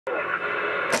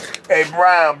Hey,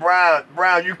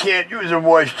 Brown, you can't use a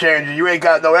voice changer. You ain't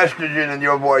got no estrogen in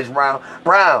your voice, Brown.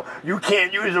 Brown, you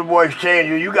can't use a voice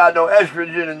changer. You got no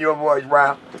estrogen in your voice,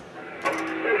 Brown.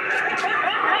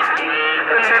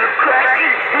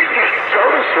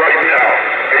 Right now.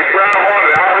 Hey, Brown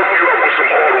Hornet, I'll hook you up with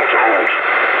some auto tones.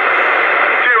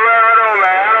 See, right on, man.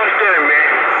 I don't understand,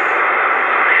 man.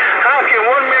 How can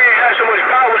one man have so much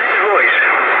power in his voice?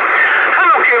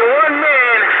 How can one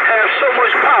man have so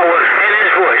much power in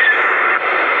his voice?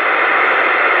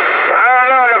 I don't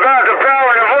know about the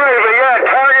power in the voice, but yeah,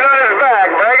 target on his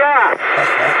back, my God.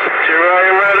 See,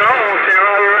 right on. See,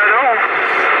 right on.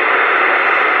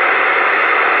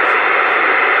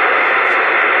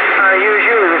 I use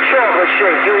you as a chocolate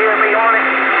shake. You hear me on it?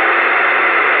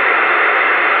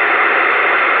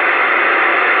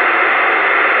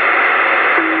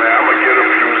 Man, I'm gonna get a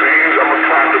few zines. I'm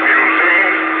gonna find a few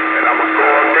zines, and I'm gonna go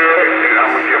out there, and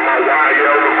I'm gonna get my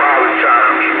YL to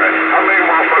Valentine's, man. How many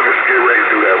motherfuckers get ready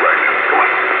to do that right now? Come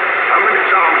on. How many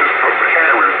times is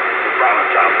preparing for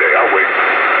Valentine's Day? I'll wait.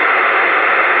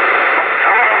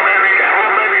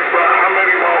 How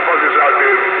many motherfuckers out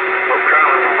there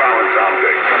preparing for Valentine's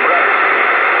Day?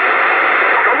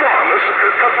 Come on, let's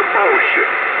cut the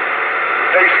bullshit.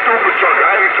 Hey, stupid trucker,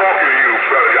 I ain't talking to you,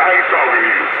 fella. I ain't talking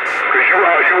to you. Cause you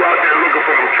out there looking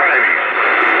for them trannies.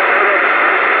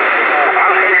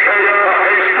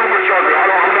 Hey, stupid trucker, I'm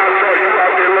not talking. You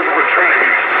out there looking for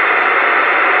trannies.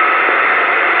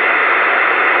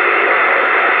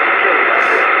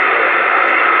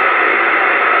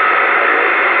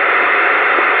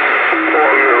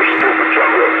 Poor little stupid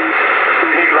trucker.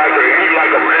 He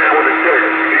like a man with a dick.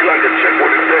 He like a chick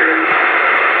with a dick.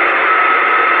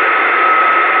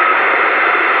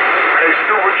 Hey,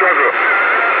 stupid trucker.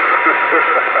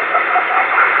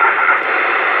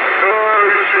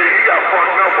 Oh, shit, he got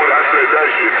fucked up when I said that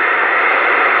shit.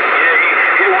 Yeah,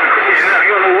 he went crazy now.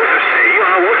 You don't know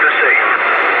what to say.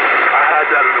 I had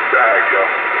that in the bag, yo.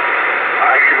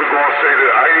 I ain't even gonna say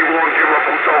that. I ain't even gonna give up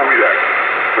who told me that.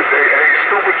 But hey,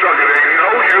 stupid trucker, they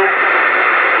know you.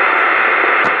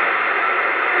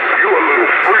 You a little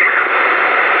freak.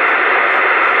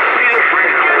 He's a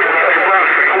freak. Hey, bro,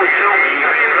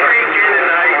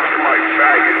 like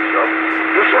faggots, yo.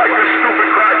 Just like this stupid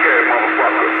crackhead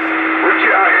motherfucker.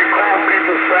 Richie out here calling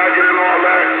people faggot and all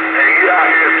that, and he out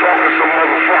here talking some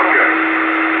motherfucker.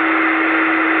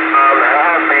 I'm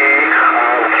happy,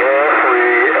 I'm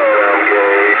carefree, and I'm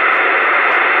gay.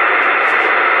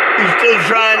 He's still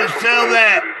trying to sell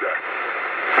that.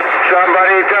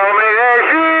 Somebody told me they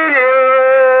see you.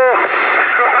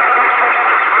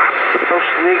 Those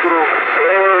Negro.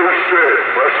 Oh, shit.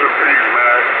 Rest in peace,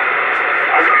 man.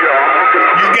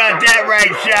 You got that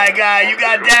right, Shy Guy. You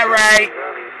got that right.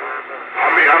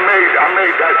 I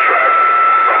made that track.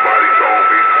 Somebody told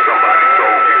me.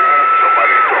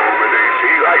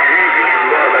 He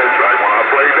loved that track when I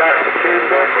played that.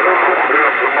 But I'm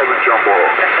up some other jump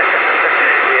off.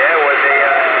 Yeah, what they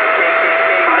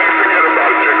I ain't forget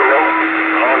about Gigolo.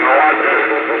 Oh no, I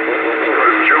didn't.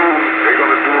 Because June, they're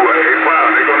gonna do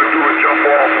a jump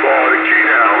off the key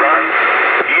down, right?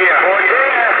 Yeah. Oh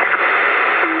yeah.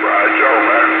 Right, Joe,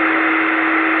 man.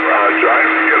 Right, Joe. I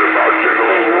ain't forget about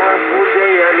Gigolo.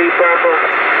 Papa.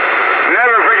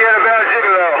 Never forget about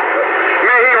Gigolo.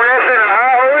 May he rest in a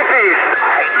high holy peace.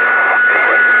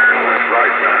 That's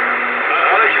right, man.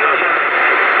 I'll let you know, sir.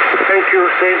 Thank you.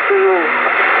 Same to you.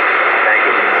 Thank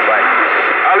you. Bye.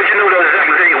 I'll let you know the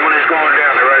exact date when it's going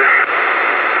down there, right?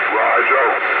 Right,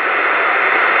 Joe.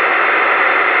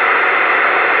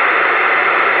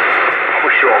 I'm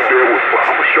gonna show up there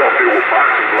with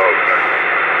boxing gloves, man.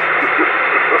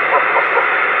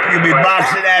 You be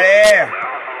boxing that air.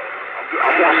 I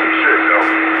want some shit, though.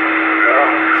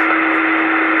 Yeah.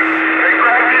 Hey,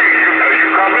 Crafty,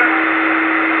 you coming?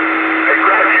 Hey,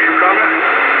 Crafty, you coming?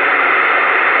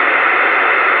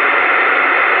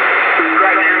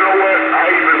 Crafty, you know what? I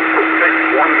even take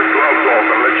one of the gloves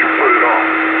off and let you put it on.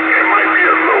 It might be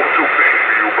a little too big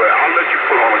for you, but I'll let you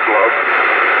put on a glove.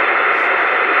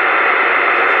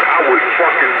 I would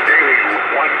fucking ding you with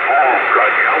one arm,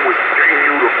 Crafty. I would ding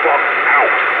you the fuck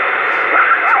out.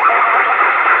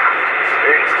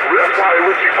 That's why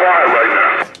Richie quiet right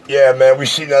now. Yeah, man, we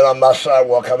seen that on my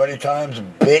sidewalk. How many times,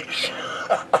 bitch?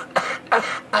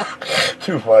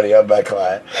 Too funny. I'm back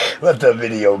quiet. Let the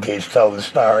video case tell the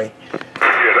story. Yeah,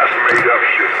 that's made up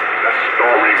shit. That's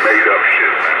story made up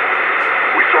shit, man.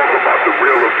 We talk about the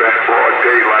real event, broad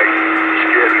daylight.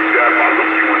 Scared to death. I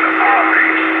look you in the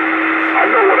eyes. I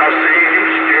know what I see. You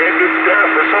scared to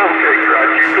death. It's okay, Crack.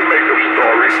 You can make up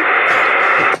stories.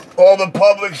 All the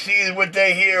public sees what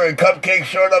they hear, and Cupcake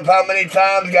showed up how many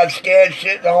times, got scared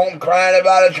shit at home crying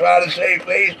about it, trying to save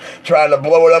face, trying to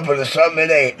blow it up into something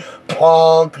it ain't.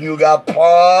 Punk, you got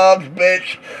punked,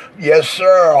 bitch. Yes,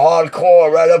 sir,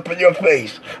 hardcore, right up in your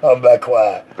face. I'm back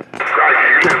quiet. Cracky,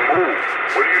 you didn't move.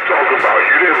 What are you talking about?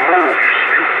 You didn't move.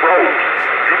 You froze.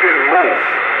 You didn't move.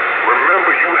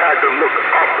 Remember, you had to look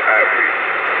up at me.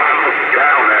 I looked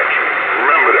down at you.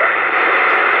 Remember that.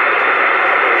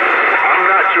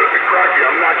 Cracky,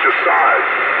 I'm not your size.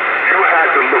 You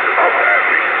had to look up at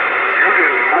me. You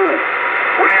didn't move.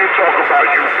 What are you talking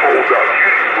about? You pulled up.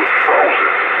 You was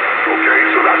frozen. Okay,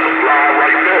 so that's a lie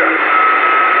right there.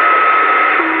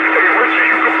 Hey, Richard,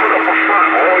 you can put up a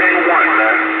front all you want,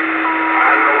 man.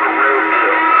 I know the real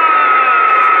deal.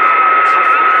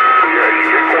 Yeah, you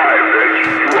get quiet, bitch.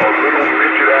 You a little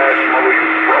midget-ass mother. You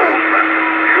froze, man.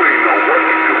 You didn't know what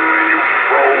to do, man. You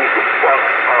froze the fuck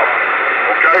up.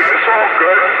 Okay, it's all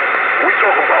good. We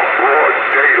talk about broad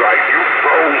daylight. You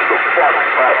froze the fuck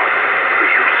up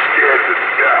because you scared to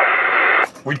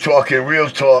death. We talking real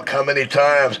talk. How many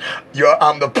times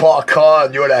I'm the parked car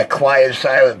and you're that quiet,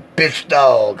 silent bitch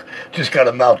dog. Just got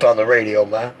a mouth on the radio,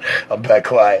 man. I'm back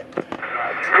quiet. You're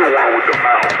the one with the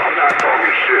mouth. I'm not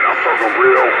talking shit. I'm talking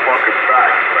real fucking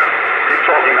facts, man. You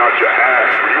talking out your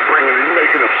ass. You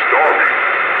making up stories.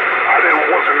 I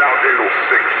wasn't out there those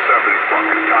 6, 7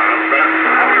 fucking times, man.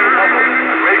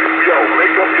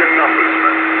 Make up your numbers,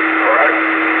 man. All right?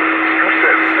 You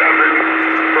said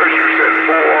 7. First you said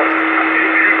 4.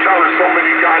 You telling so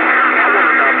many goddamn. I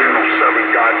wasn't out there no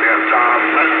 7 goddamn times,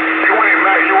 man. You ain't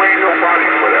mad. You ain't nobody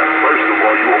for that. First of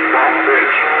all, you a bum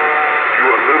bitch. You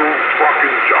a little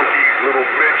fucking junkie, little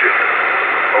midget.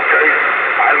 Okay?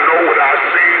 I know what I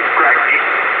see, Cracky.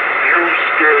 You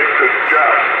scared to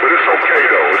death. But it's okay,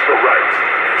 though. It's all right.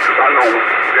 Because I know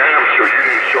damn sure you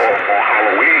didn't show up on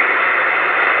Halloween.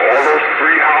 All those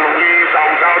 3 Halloweens I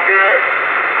was out there,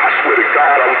 I swear to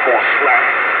God I was going to slap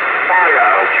fire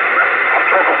out you, man. I'm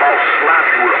talking about slap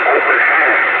you with an open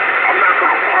hand. I'm not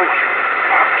going to punch you.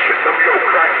 Yo,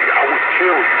 Cracky, I would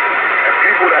kill you. And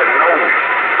people that know me,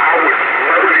 I would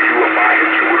murder you if I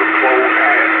hit you with a closed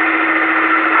hand.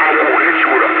 I won't hit you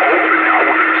with an open. I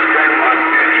would extend my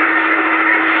digits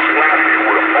and slap you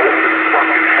with an open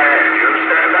fucking hand. You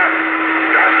understand that?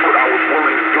 That's what I was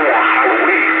willing to do on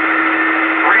Halloween.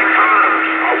 3 times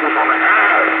I was on the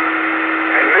ad.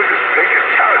 And niggas, they can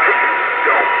tell,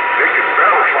 they can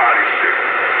verify this shit.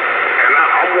 And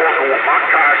I'm walking with my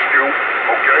costume,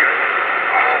 okay?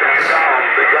 I stand down,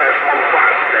 big ass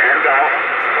motherfucker, I stand out,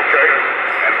 okay?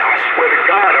 And I swear to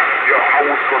God, I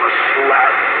was gonna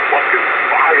slap fucking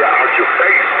fire out your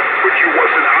face. But you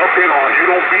wasn't out there on, you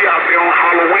don't be out there on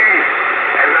Halloween.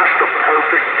 And that's the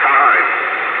perfect time.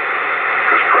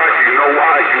 Cause Cracky, you know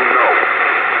why? You know.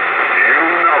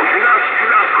 You're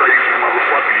not crazy,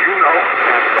 motherfucker. You know.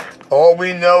 All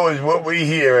we know is what we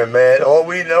hearing, man. All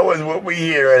we know is what we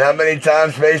hearing. How many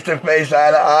times face to face,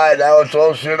 eye to eye, now it's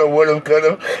all shoulda, woulda,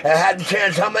 coulda, and had the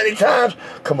chance how many times?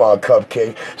 Come on,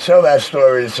 Cupcake. Sell that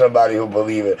story to somebody who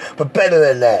believe it. But better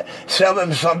than that, sell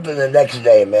them something the next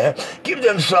day, man. Give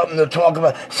them something to talk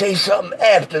about. Say something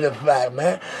after the fact,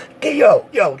 man. Yo,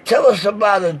 tell us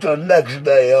about it the next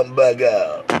day. I'm back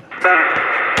out.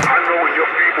 I know in your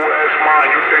people ass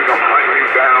mind you think I'm hunting you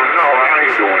down. No, I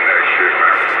ain't doing that shit,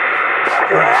 man.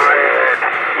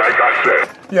 Like I said.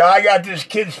 Yeah, I got this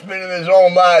kid spinning his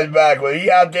own lives backward. He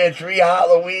out there 3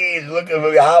 Halloweens looking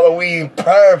for Halloween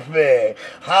perfect.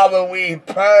 Halloween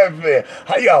perfect.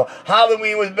 Yo,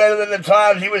 Halloween was better than the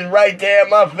times he was right there in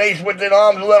my face with his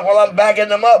arms left while I'm backing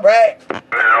them up, right? What the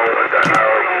hell?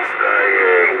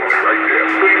 Right there,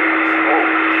 please. Oh,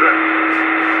 shit.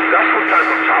 That's what type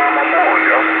of time I'm on,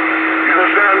 yo. You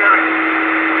understand that?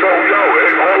 So, yo,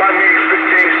 all I need is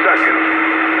 15 seconds.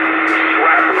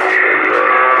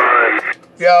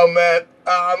 Yo, man,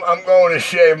 I'm going to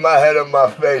shave my head and my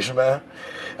face, man.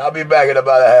 I'll be back in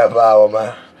about a half hour,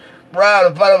 man.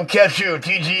 Brown, if I don't catch you,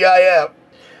 TGIF.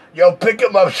 Yo, pick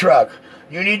him up, truck.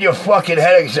 You need your fucking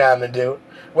head examined, dude.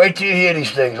 Wait till you hear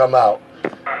these things. I'm out.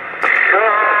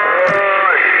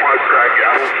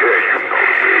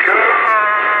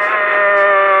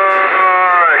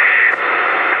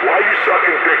 Why you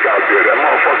sucking dick out there? That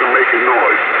motherfucker making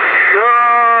noise.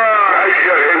 Hey,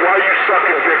 why you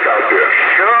sucking dick out there?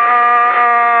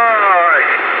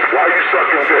 Why you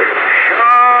sucking dick?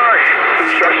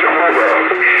 Shut your mother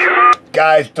up.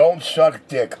 Guys, don't suck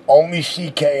dick. Only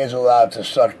CK is allowed to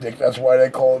suck dick. That's why they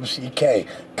call him CK.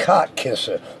 Cock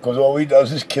kisser. Because all he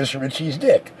does is kiss Richie's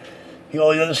dick. He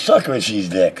only does suck Richie's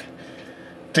dick.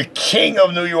 The king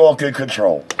of New York in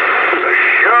control. Say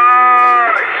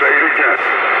it again.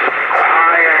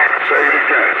 Quiet.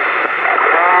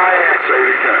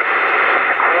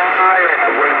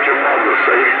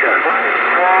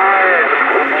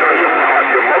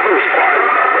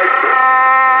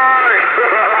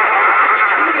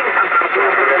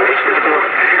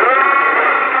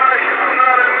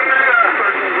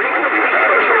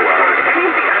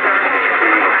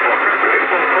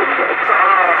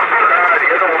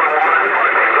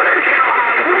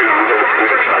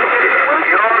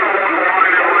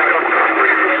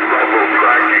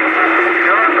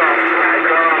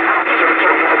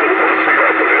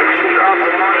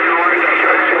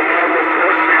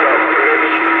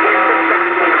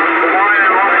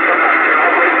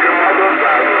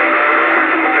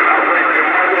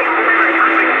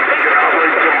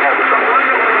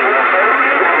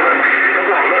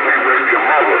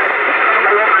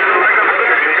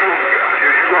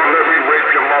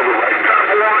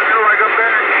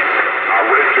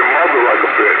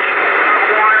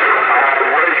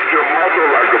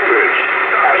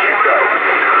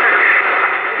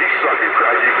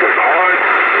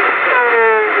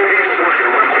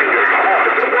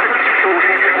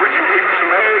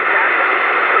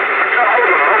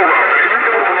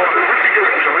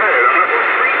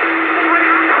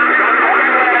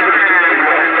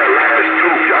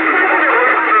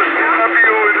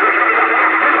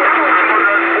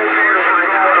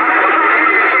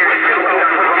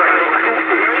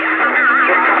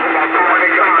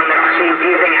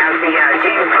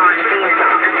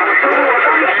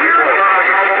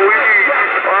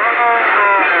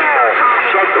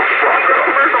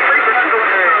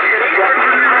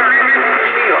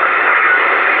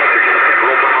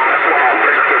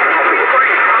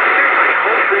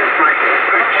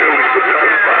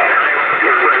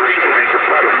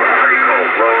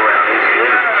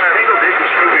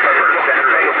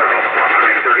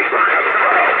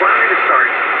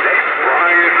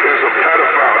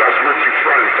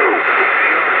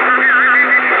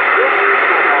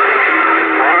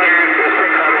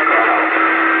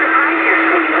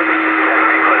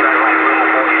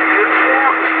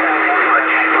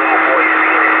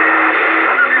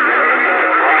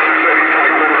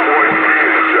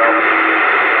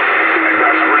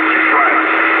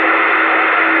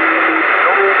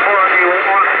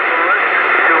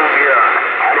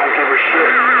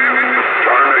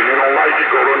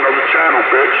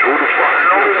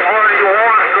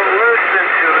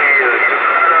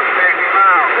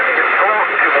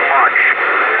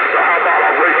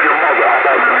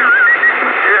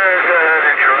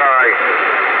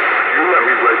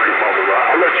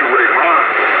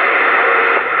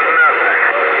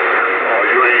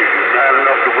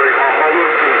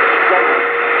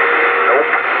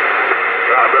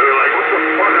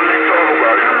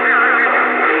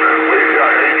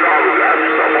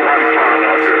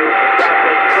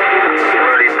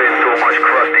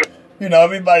 know,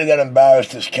 everybody that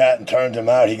embarrassed this cat and turned him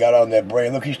out, he got on their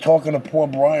brain. Look, he's talking to poor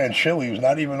Brian Chili, who's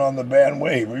not even on the band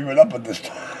wave. Leave it up at this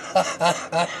time. Hey,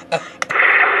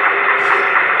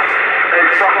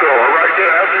 fucko, all right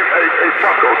there? Hey,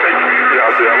 fucko, take me easy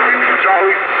out there.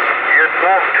 Charlie? You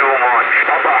talk too much.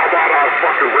 How about I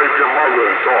fucking rape your mother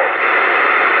and talk?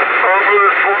 I'm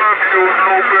gonna slap you and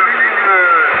nobody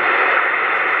cares.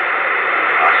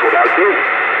 That's what I do.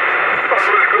 As a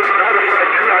matter of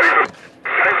fact, you're not even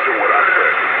attention what I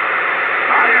said.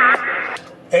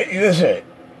 Hey, listen,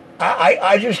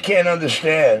 I just can't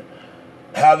understand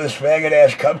how this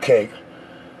faggot-ass Cupcake,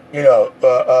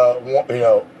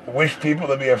 wish people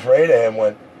to be afraid of him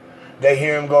when they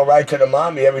hear him go right to the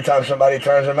mommy every time somebody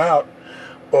turns him out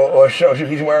or shows you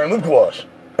he's wearing lip gloss.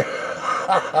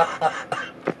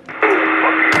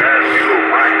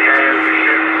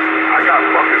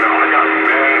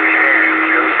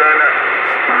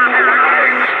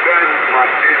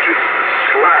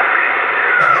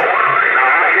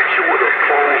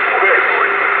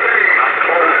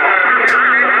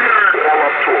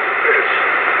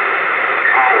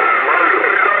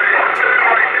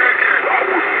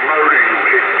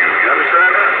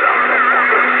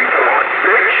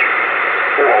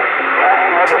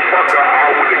 Motherfucker,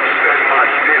 I would extend my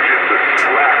digits to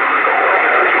slap you.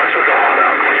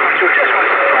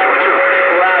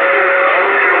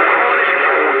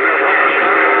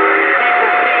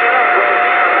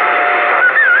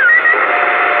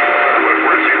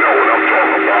 Richie know what I'm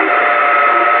talking about.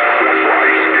 That's why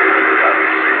he's scared to have me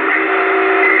see me.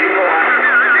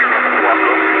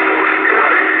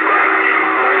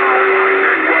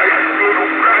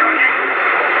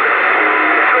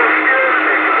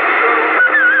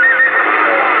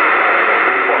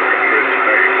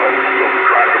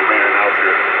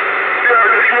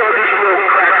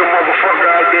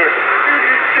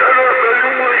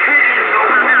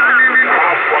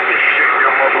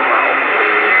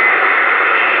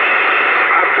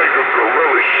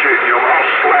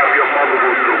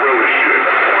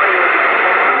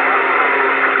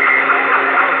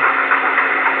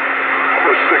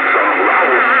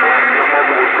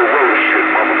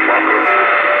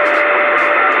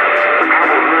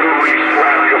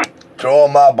 To all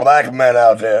my black men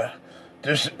out there,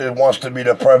 this wants to be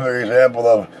the perfect example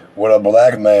of what a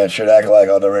black man should act like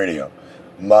on the radio.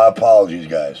 My apologies,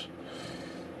 guys.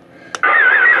 You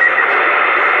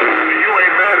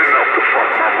ain't man enough to fuck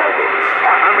my mother.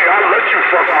 I mean, I'll let you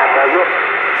fuck my mother.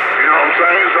 You know what I'm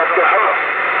saying? It's up to her.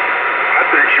 I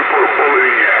think she put a bullet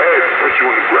in your head and put you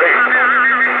in the grave.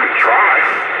 You can try.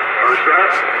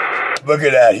 Understand? Look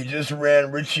at that. He just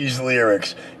ran Richie's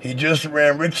lyrics. He just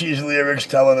ran Richie's lyrics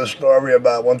telling a story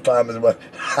about one time his wife.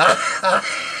 No, my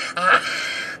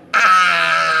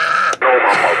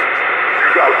mother. You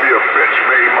gotta be a bitch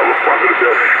made motherfucker to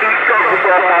death. You talking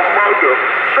about my mother.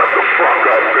 Shut the fuck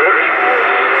up, bitch.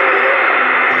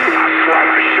 I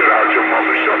slap the shit out your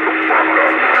mother. Shut the fuck up.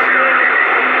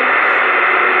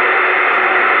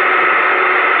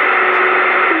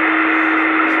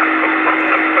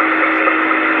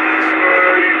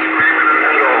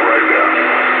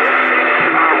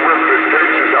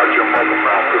 Your mother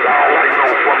mouth, because I don't like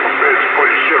no fucking bitch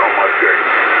putting shit on my dick.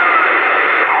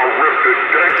 I'll rip the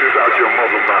dentures out your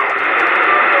mother mouth.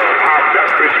 That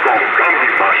bitch gon'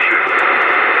 gummy my shit.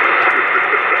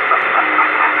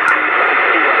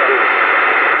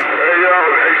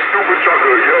 Hey, stupid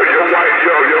trucker, your wife,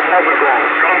 your mother gon'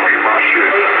 gummy my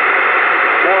shit.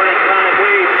 Morning time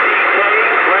wave, DK,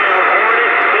 Brown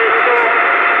Hornet, pistol,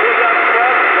 we got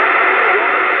truck.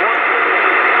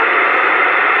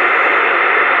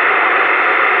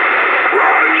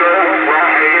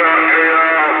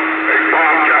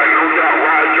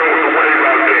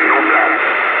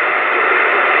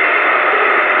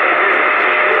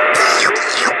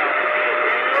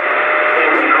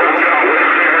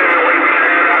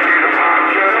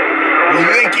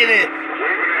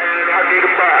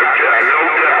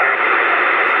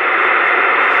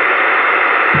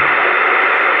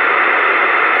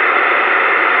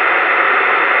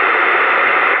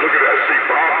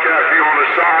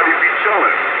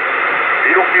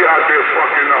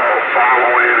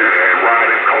 Following and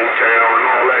riding coattail and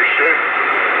all that shit.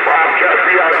 Bobcat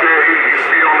be out there, he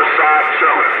be on the side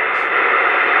chilling.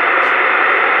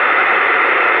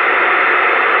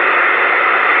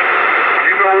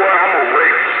 You know what? I'm gonna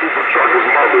rape Super Trucker's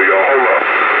mother, yo. Hold up.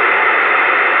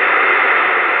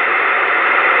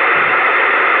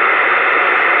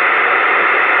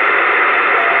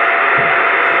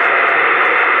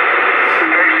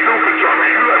 Hey, Stupid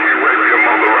Trucker, you let me rape your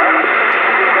mother, right?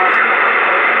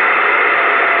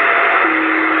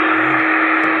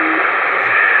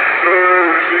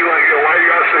 Seems like your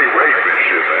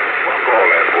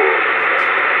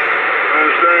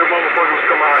understand? Motherfuckers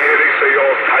come out here, they say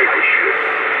all type of shit.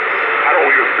 I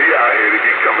don't even be out here, they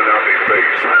be coming out their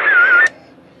face.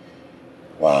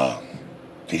 Wow.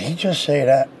 Did he just say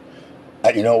that?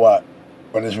 You know what?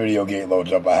 When this video game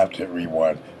loads up, I have to hit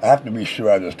rewind. I have to be sure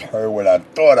I just heard what I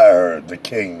thought I heard. The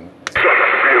king. Sucks to be a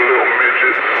little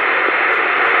midget.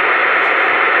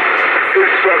 It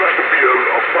sucks to be a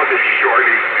fucking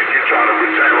shorty and you trying to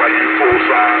pretend like you full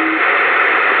size.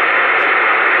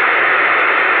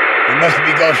 He must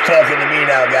be ghost talking to me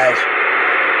now, guys.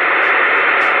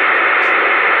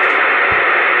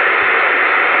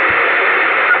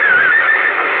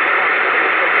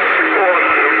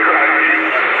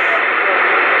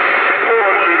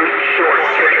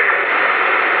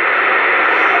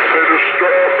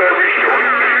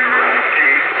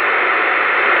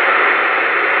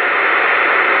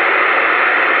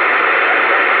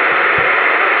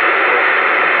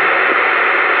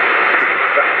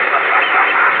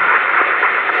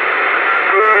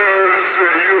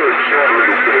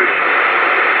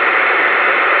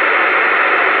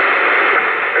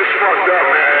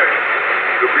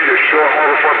 Short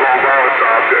motherfucker on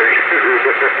Valentine's Day.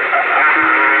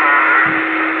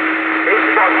 It's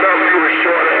fucked up you a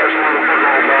short ass motherfucker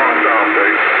on Valentine's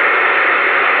Day.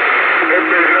 That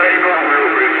bitch ain't no real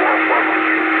bitch wanna fuck with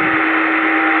you.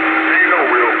 Ain't no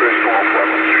real bitch wanna fuck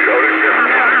with you. Yo, they been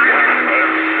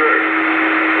shit.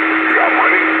 You got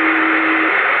money?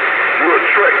 You a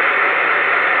trick.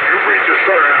 You reach a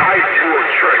certain height, you a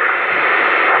trick.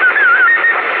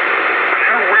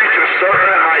 You reach a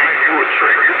certain height, you a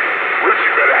trick.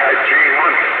 Richie better have G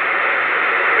money.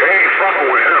 They ain't fucking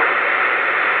with him.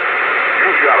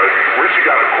 Richie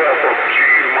gotta cough up G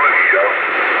money, yo.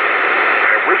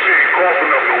 And Richie ain't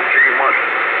coughing up no G money.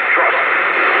 Trust me.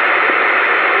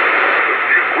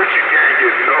 Richie can't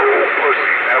get no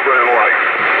pussy ever in life.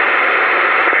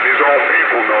 And his own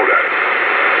people know that.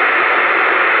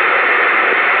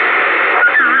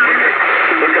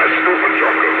 Look at stupid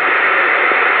trucker.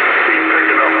 He's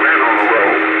picking up men on the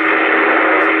road.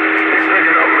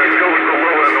 Picking up that killer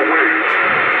gorilla in the wig.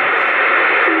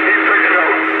 He's picking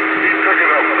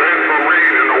up Ben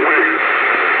Marine in the wig.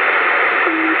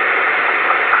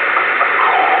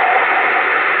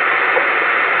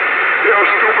 Yo,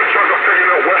 stupid trucker picking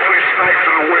up Wesley Snipes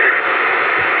in the wig.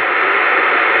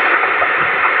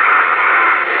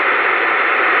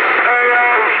 Hey, yo,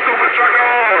 stupid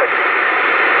trucker!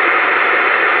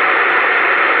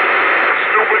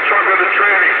 Stupid trucker the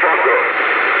tranny fucker.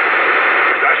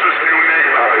 That's his new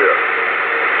name out here.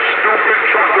 Stupid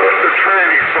trucker, the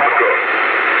tranny fucker.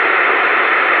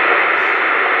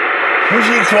 Who's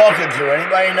he talking to?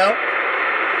 Anybody know?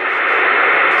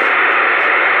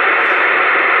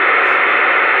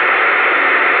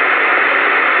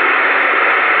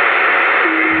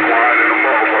 Quiet in the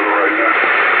motherfucker right now.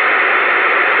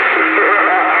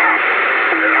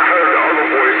 And I heard the other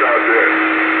boys out there.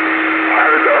 I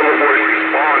heard the other boys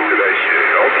respond to that shit.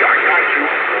 Okay, I got you.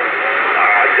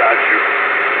 I got you.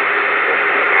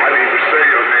 I didn't even say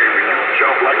your name and you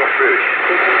jump like a fish.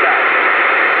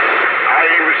 I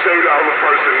didn't even say the other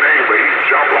person's name, but he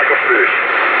jumped like a fish.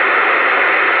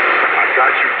 I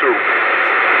got you too.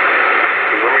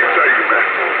 Cause let me tell you, man,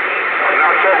 I'm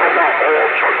not talking about all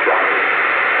truck drivers,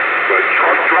 but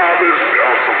truck drivers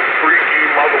are some freaky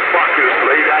motherfuckers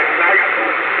late at night.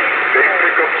 They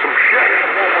pick up some shit.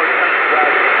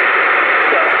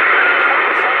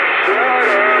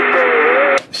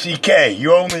 CK,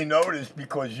 you only noticed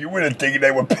because you wouldn't think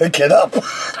they were picking up.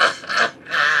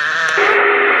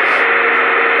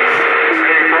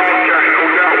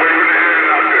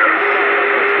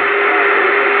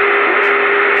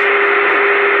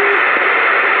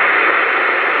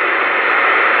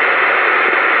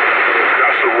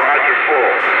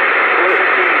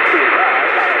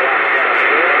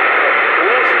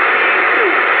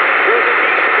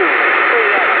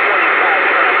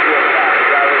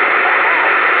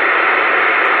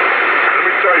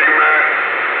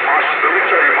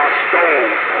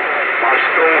 My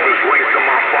stove is linked to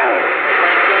my phone.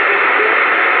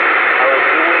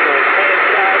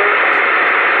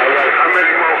 How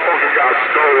many motherfuckers got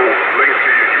stove linked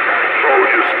to you? You control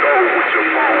your stove with your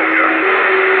phone, yeah?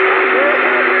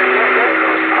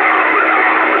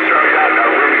 I'm gonna tell you that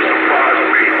really surprised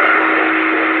me, man.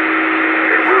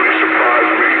 It really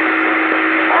surprised me.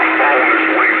 My phone is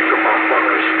linked to my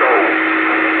fucking stove.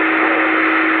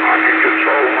 I can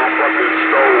control my fucking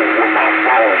stove with my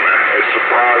phone, man. It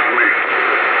surprised me.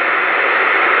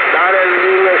 Not in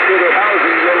New York City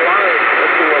housing, you're lying.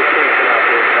 What's the location out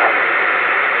there now?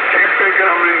 Keep thinking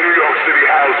I'm in New York City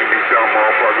housing, you dumb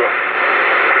motherfucker.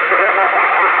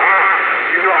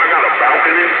 You know I got a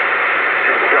balcony?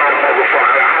 You dumb motherfucker.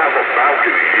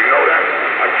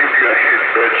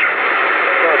 bitch.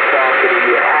 What balcony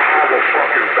you I have? have a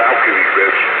fucking balcony,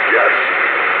 bitch. Yes.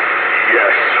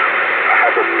 Yes. I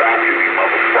have a balcony,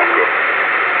 motherfucker.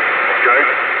 Okay?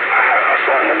 I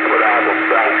saw him put I have a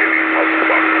balcony,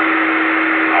 motherfucker.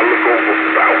 I look over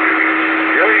balconies.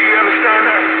 You understand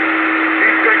that?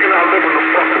 He's thinking I live in the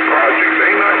fucking projects.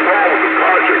 Ain't nothing wrong with the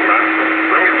project, man.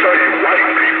 Let me tell you, white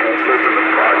people live in the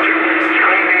project.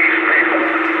 Chinese people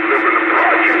live in the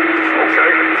project.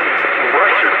 Okay?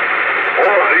 Russian.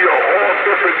 All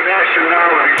different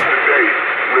nationalities today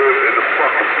live in the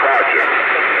fucking project.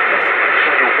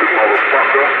 Stupid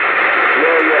motherfucker.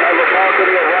 Yeah, you have a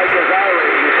balcony at Rikers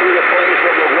Island. You see the place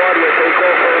from the water that take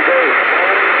off for a day.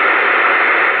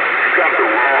 You got the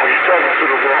wrong, you're talking to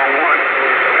the wrong one.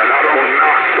 And I don't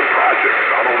knock the projects.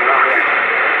 I don't knock it.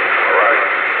 Alright?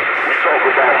 We talk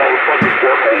about motherfuckers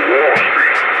work on Wall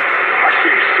Street. I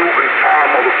see suit and tie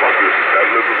motherfuckers that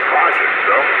live in projects,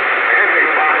 though. And they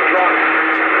buy drugs.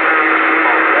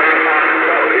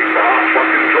 They buy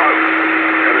fucking drugs.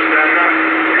 You understand that?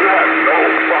 You have no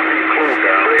fucking clue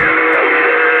down here.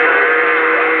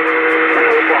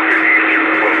 We'll fucking eat you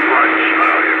for lunch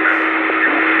out here, man.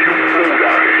 You food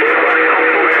out here. You're like, come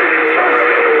through here.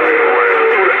 Come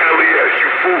through the LES. You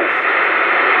food.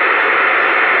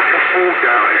 You food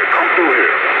down here. Come through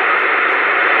here.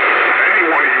 Any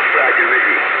one of you faggot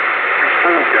niggas, you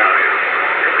food down here.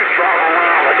 You can drive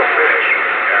around like a bitch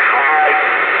and hide.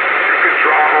 You can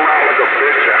drive around like a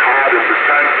bitch and hide and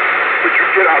pretend. But you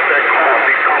get out that car and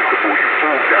be comfortable. You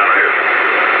food down here.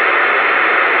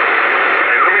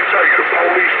 And let me tell you, the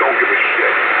police don't give a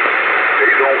shit.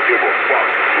 They don't give a fuck.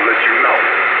 I'll let you know.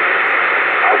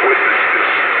 I witnessed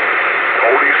this.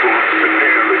 Police will sit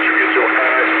there and let you get your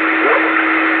ass whooped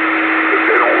because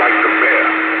they don't like the mayor.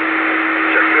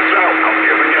 Check this out. I'm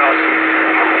giving you a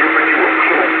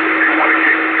clue. If you want to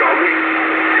get gully,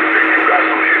 you think you got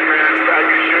some hitman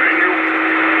faggot shit in you?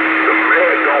 The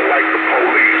mayor don't like the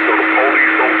police, so the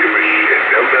police don't give a shit.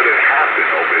 They'll let it happen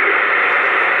over here.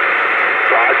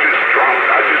 So I just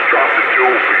dropped the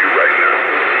jewel for you right now.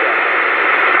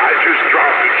 I just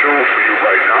dropped the jewel for you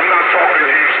right now. I'm not talking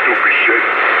to you stupid shit.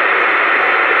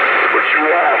 But you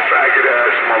are a faggot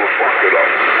ass motherfucker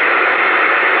though.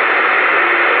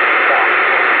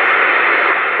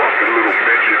 Fucking little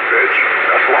midget bitch.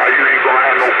 That's why you ain't gonna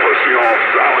have no pussy on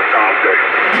Valentine's Day.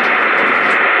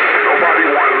 Nobody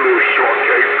want a little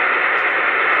shortcake.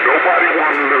 Nobody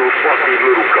want a little fucking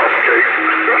little cupcake.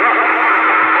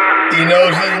 He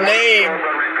knows his name.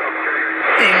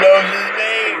 He knows his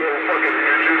name. Little fucking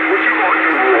midget. What you gonna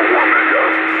do to a woman, yo?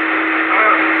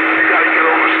 You gotta get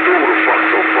on the stool to fuck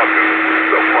so fucking.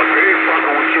 They ain't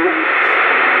fucking with you.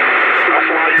 That's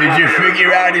why you. Did you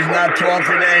figure out he's not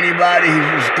talking to anybody? He's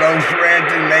just ghost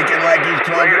ranting, making like he's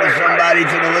talking to somebody,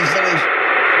 to the listeners?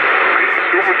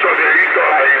 Super Truck, he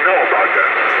thought I didn't know about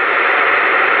that.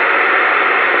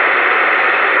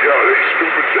 Yo, they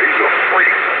stupid, he's a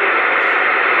freak.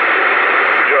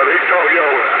 Yo, they told,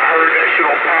 I heard that shit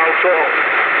on Power Talk,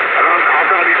 and I'm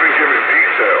not even giving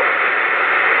detail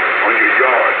on your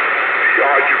yard. The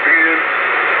yard you be in,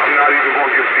 I'm not even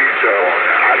gonna give detail on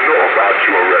that. I know about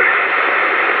you already.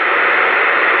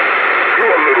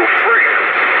 You're a little freak.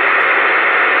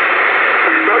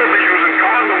 You better be using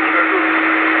condoms, nigga.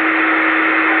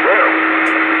 Well,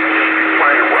 you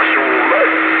playing Russian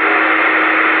roulette.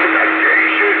 That gay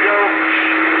shit, yo,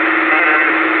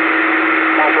 man,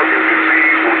 motherfucking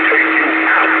disease will take you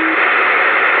out.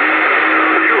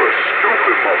 You're a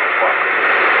stupid motherfucker.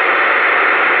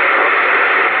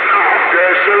 No, I'm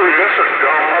dead serious. That's a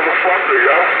dumb motherfucker,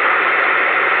 yo.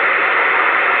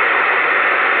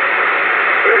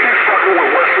 He's fucking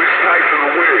with Wesley Snipes in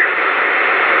the wig.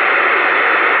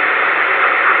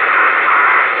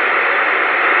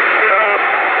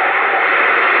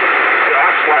 I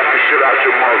slap the shit out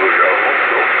your mother, yo.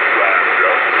 Don't slap,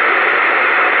 yo.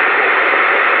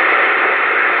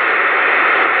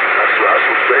 That's what,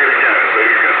 say it again, say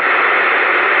it again.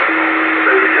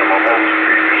 Say it again, my mother's a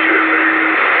piece of shit, say it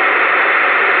again.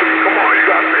 Come on, you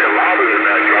gotta say it louder than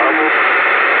that, driver.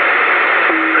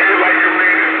 Say it like you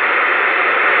mean it.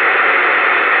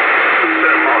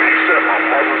 You said my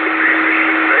mother's a piece of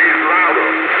shit. Say it louder.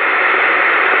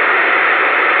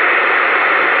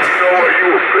 You know what? You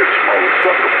a bitch, mother.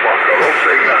 Shut the fuck up. Don't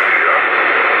say nothing, yo.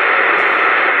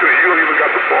 You don't even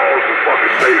got the balls to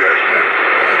fucking say that shit.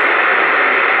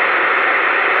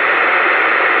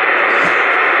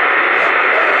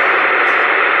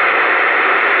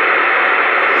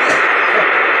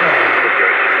 Look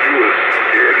at you. You a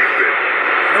scaredy bitch.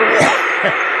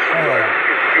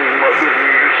 You mother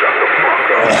need to shut the fuck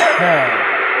up.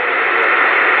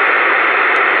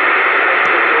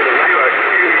 You like,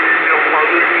 your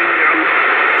mother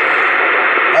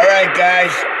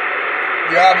guys.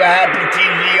 You have a happy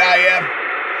TGIF.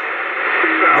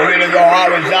 We're going to go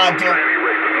horizontal.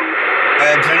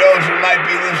 And to those who might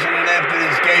be listening after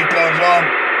this gate goes on,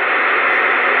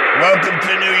 welcome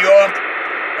to New York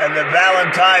and the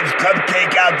Valentine's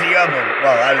cupcake out the oven.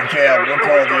 Well, out of jail. We'll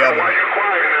call it the oven.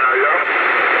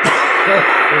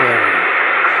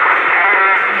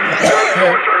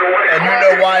 And you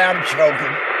know why I'm choking.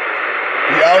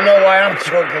 Y'all know why I'm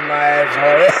choking my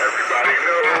asshole. Everybody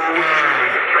knows.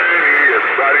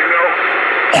 Everybody knows.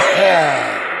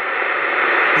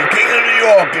 The King of New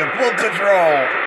York in full control.